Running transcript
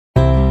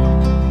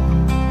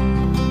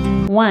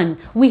One,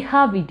 we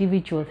have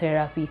individual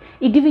therapy.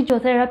 Individual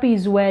therapy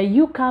is where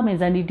you come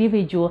as an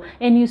individual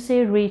and you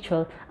say,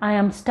 Rachel, I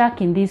am stuck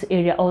in this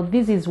area, or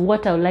this is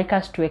what I would like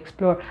us to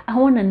explore. I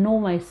want to know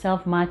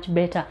myself much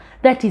better.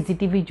 That is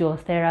individual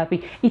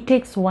therapy. It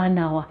takes 1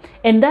 hour.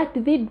 And that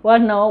within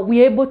 1 hour,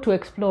 we are able to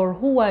explore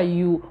who are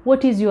you,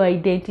 what is your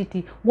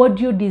identity, what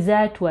do you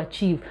desire to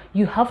achieve.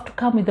 You have to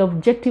come with the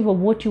objective of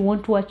what you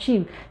want to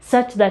achieve,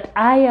 such that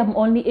I am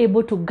only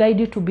able to guide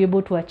you to be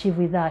able to achieve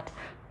with that.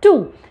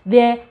 2,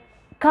 the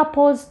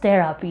couples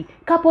therapy.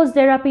 Couples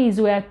therapy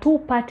is where two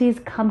parties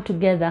come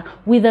together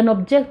with an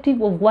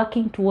objective of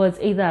working towards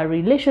either a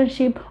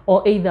relationship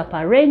or either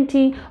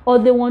parenting, or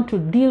they want to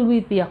deal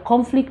with their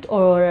conflict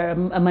or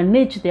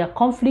manage their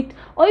conflict,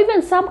 or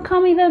even some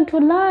come even to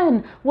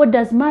learn, what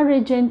does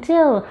marriage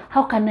entail?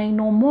 How can I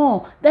know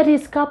more? That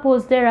is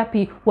couples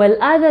therapy, while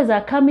others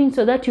are coming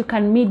so that you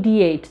can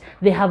mediate.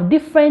 They have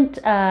different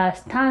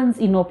stands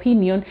in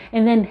opinion,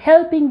 and then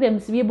helping them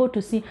to be able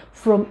to see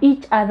from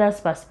each other's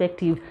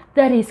perspective.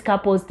 That is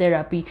couples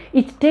therapy.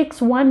 It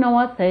takes 1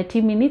 hour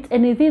 30 minutes,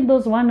 and within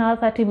those 1 hour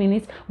 30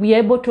 minutes, we are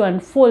able to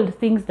unfold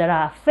things that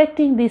are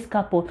affecting this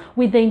couple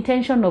with the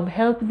intention of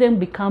helping them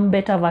become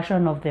better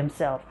version of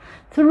themselves.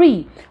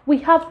 3, we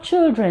have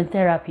children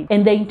therapy,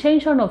 and the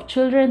intention of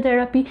children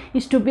therapy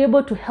is to be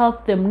able to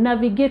help them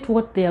navigate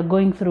what they are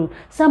going through.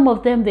 Some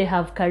of them, they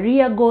have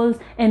career goals,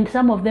 and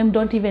some of them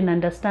don't even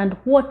understand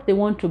what they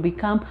want to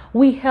become.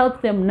 We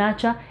help them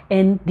nurture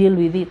and deal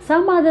with it.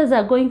 Some others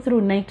are going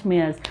through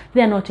nightmares.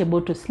 They're not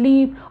able to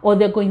sleep, or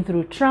they're going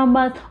through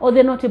traumas, or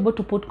they're not able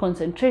to put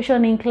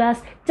concentration in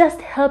class. Just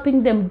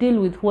helping them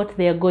deal with what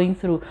they are going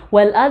through.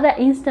 While other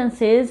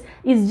instances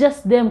is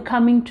just them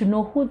coming to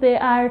know who they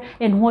are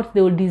and what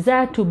they will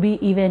desire to be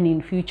even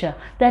in future.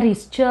 That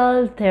is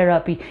child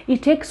therapy.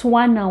 It takes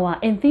 1 hour,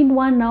 and within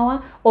 1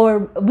 hour or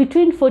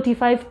between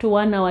 45 to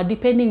 1 hour,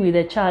 depending with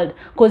the child,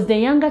 because the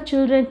younger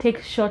children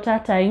take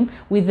shorter time,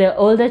 with the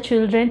older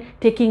children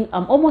taking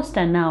almost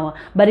an hour.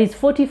 But it's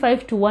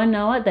 45 to 1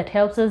 hour that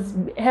help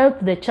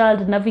the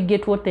child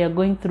navigate what they are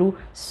going through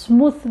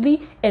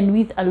smoothly and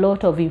with a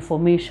lot of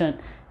information.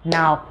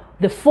 Now,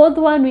 the fourth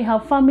one, we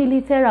have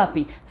family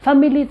therapy.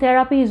 Family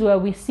therapy is where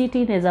we sit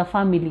in as a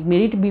family.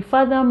 May it be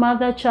father,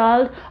 mother,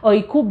 child, or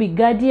it could be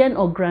guardian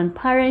or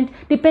grandparent,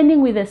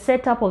 depending with the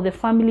setup of the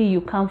family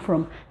you come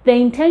from. The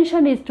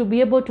intention is to be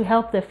able to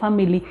help the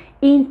family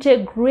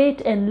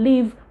integrate and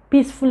live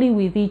peacefully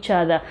with each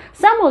other.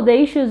 Some of the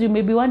issues, you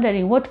may be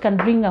wondering, what can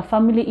bring a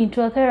family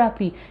into a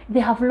therapy? They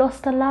have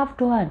lost a loved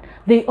one.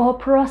 They all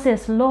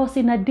process loss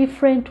in a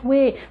different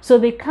way. So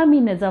they come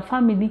in as a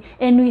family,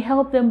 and we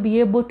help them be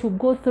able to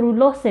go through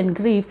loss and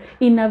grief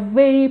in a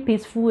very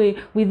peaceful way,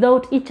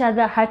 without each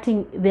other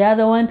hurting the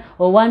other one,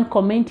 or one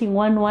commenting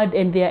one word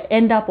and they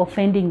end up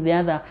offending the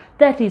other.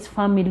 That is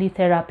family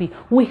therapy.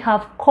 We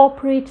have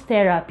corporate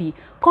therapy.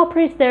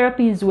 Corporate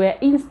therapy is where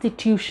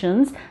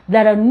institutions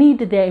that need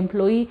their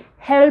employee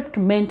helped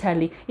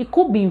mentally. It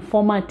could be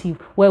informative,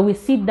 where we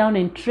sit down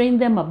and train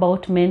them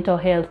about mental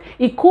health.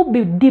 It could be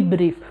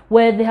debrief,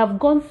 where they have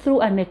gone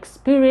through an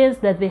experience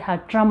that they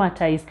had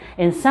traumatized,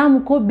 and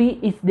some could be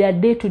it's their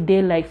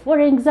day-to-day life. For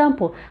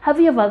example,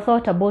 have you ever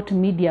thought about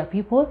media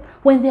people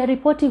when they're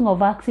reporting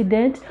of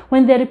accidents,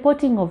 when they're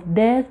reporting of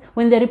death,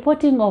 when they're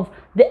reporting of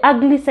the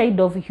ugly side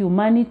of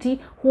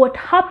humanity? What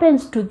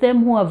happens to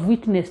them who have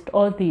witnessed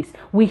all this?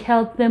 We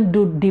help them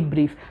do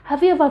debrief.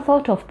 Have you ever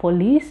thought of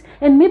police?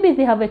 And maybe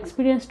they have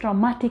experienced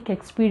traumatic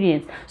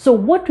experience. So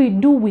what we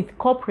do with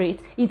corporate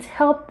is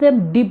help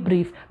them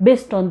debrief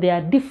based on their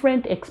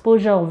different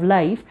exposure of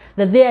life,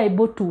 that they are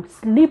able to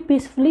sleep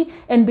peacefully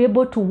and be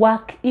able to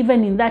work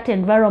even in that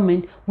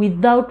environment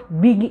without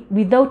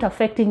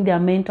affecting their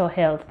mental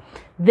health.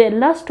 The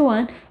last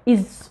one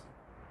is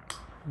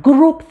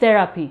group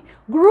therapy.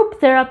 Group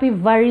therapy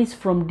varies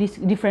from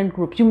different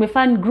groups. You may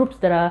find groups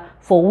that are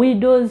for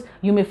widows,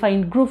 you may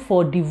find group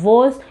for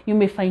divorce, you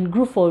may find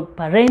group for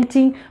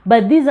parenting,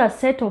 but these are a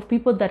set of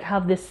people that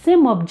have the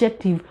same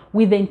objective,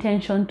 with the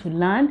intention to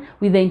learn,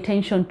 with the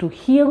intention to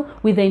heal,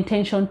 with the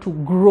intention to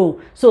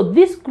grow. So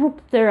this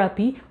group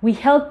therapy, we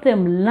help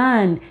them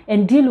learn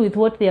and deal with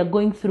what they are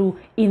going through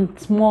in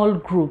small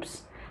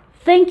groups.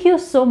 Thank you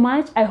so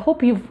much. I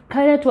hope you've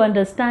kind to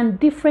understand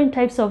different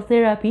types of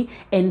therapy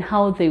and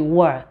how they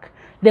work.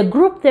 The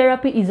group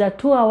therapy is a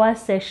 2-hour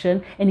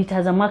session, and it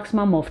has a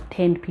maximum of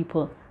 10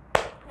 people.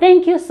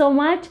 Thank you so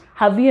much.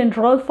 Have you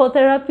enrolled for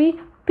therapy?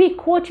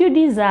 Pick what you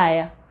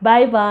desire.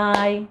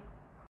 Bye-bye.